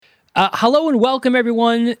Hello and welcome,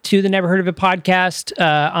 everyone, to the Never Heard of It podcast.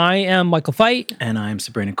 I am Michael Feit. And I'm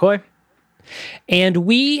Sabrina Coy. And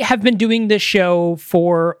we have been doing this show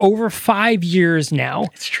for over 5 years now.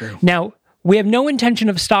 It's true. Now, we have no intention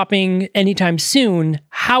of stopping anytime soon.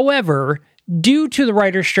 However, due to the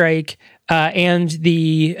writer's strike and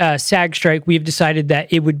the SAG strike, we've decided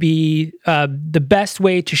that it would be the best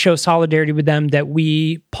way to show solidarity with them that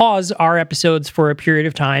we pause our episodes for a period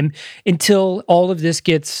of time until all of this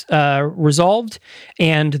gets resolved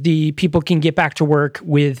and the people can get back to work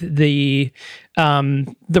with the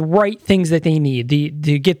right things that they need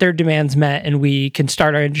to get their demands met, and we can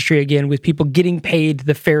start our industry again with people getting paid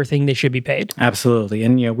the fair thing they should be paid. Absolutely.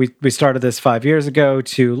 And, we started this 5 years ago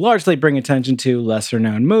to largely bring attention to lesser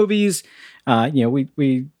known movies.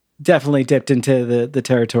 We definitely dipped into the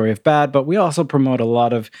territory of bad, but we also promote a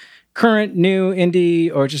lot of current, new,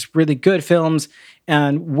 indie, or just really good films.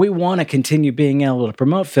 And we want to continue being able to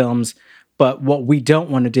promote films. But what we don't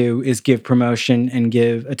want to do is give promotion and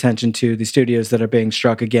give attention to the studios that are being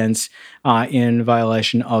struck against in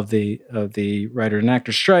violation of the writer and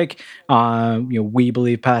actor strike. We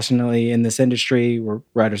believe passionately in this industry. We're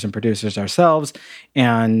writers and producers ourselves,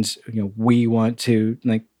 and we want to,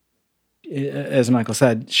 as Michael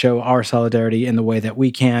said, show our solidarity in the way that we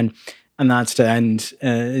can, and that's to end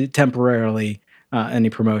temporarily any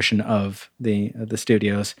promotion of the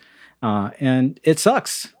studios. And it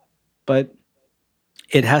sucks. But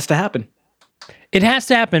it has to happen. It has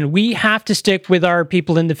to happen. We have to stick with our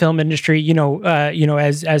people in the film industry.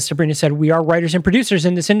 As Sabrina said, we are writers and producers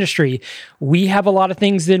in this industry. We have a lot of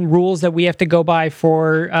things and rules that we have to go by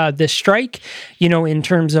for this strike. In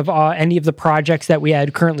terms of any of the projects that we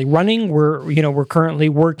had currently running, we're currently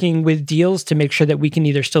working with deals to make sure that we can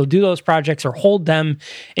either still do those projects or hold them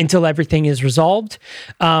until everything is resolved.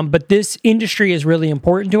 But this industry is really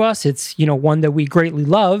important to us. It's one that we greatly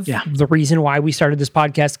love. Yeah. The reason why we started this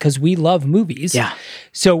podcast, because we love movies. Yeah.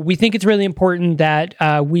 So we think it's really important that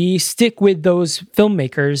we stick with those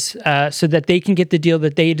filmmakers so that they can get the deal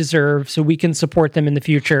that they deserve, so we can support them in the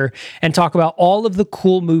future and talk about all of the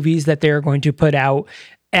cool movies that they're going to put out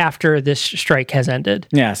after this strike has ended.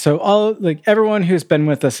 Yeah, so everyone who's been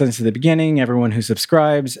with us since the beginning, everyone who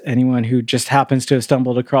subscribes, anyone who just happens to have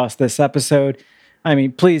stumbled across this episode,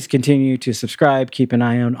 please continue to subscribe, keep an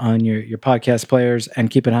eye out on your podcast players, and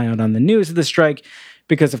keep an eye out on the news of the strike,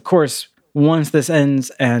 because of course, once this ends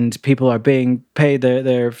and people are being paid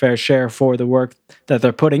their fair share for the work that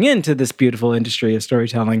they're putting into this beautiful industry of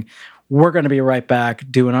storytelling, we're going to be right back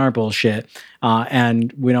doing our bullshit.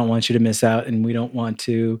 And we don't want you to miss out, and we don't want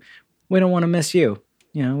to miss you.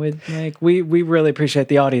 We really appreciate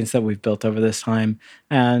the audience that we've built over this time.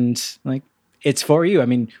 And it's for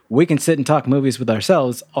you. We can sit and talk movies with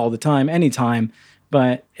ourselves all the time, anytime,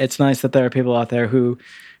 but it's nice that there are people out there who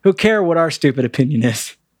care what our stupid opinion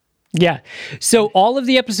is. Yeah. So all of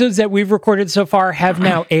the episodes that we've recorded so far have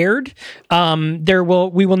now aired.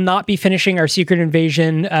 We will not be finishing our Secret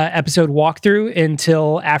Invasion episode walkthrough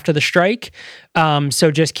until after the strike. So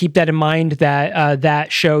just keep that in mind, that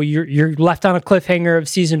that show, you're left on a cliffhanger of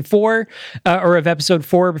season 4 or of episode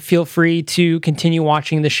 4. But feel free to continue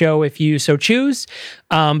watching the show if you so choose.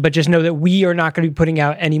 But just know that we are not going to be putting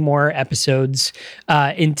out any more episodes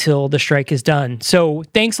until the strike is done. So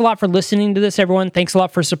thanks a lot for listening to this, everyone. Thanks a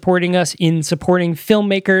lot for supporting us in supporting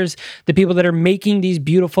filmmakers, the people that are making these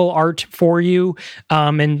beautiful art for you.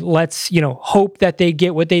 And let's, hope that they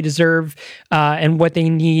get what they deserve and what they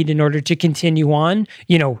need in order to continue on.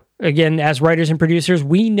 Again, as writers and producers,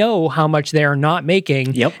 we know how much they are not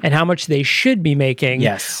making and how much they should be making.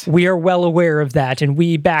 Yes. We are well aware of that, and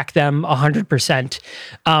we back them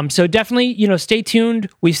 100%. So definitely, stay tuned.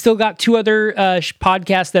 We've still got 2 other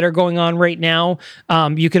podcasts that are going on right now.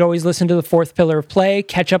 You could always listen to the Fourth Pillar of Play,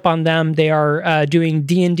 catch up on them. They are doing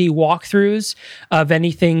D&D walkthroughs of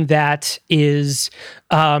anything that is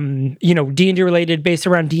D&D related, based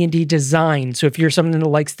around D&D design. So if you're someone that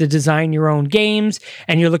likes to design your own games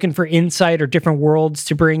and you're looking for insight or different worlds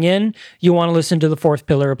to bring in, you want to listen to the Fourth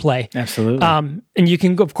Pillar of Play. Absolutely. And you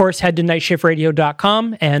can, of course, head to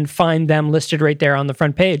nightshiftradio.com and find them listed right there on the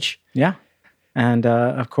front page. Yeah. And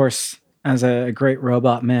of course, as a great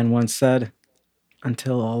robot man once said,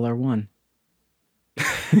 until all are one.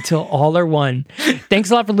 Until all are one.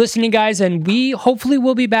 Thanks a lot for listening, guys, and we hopefully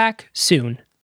will be back soon.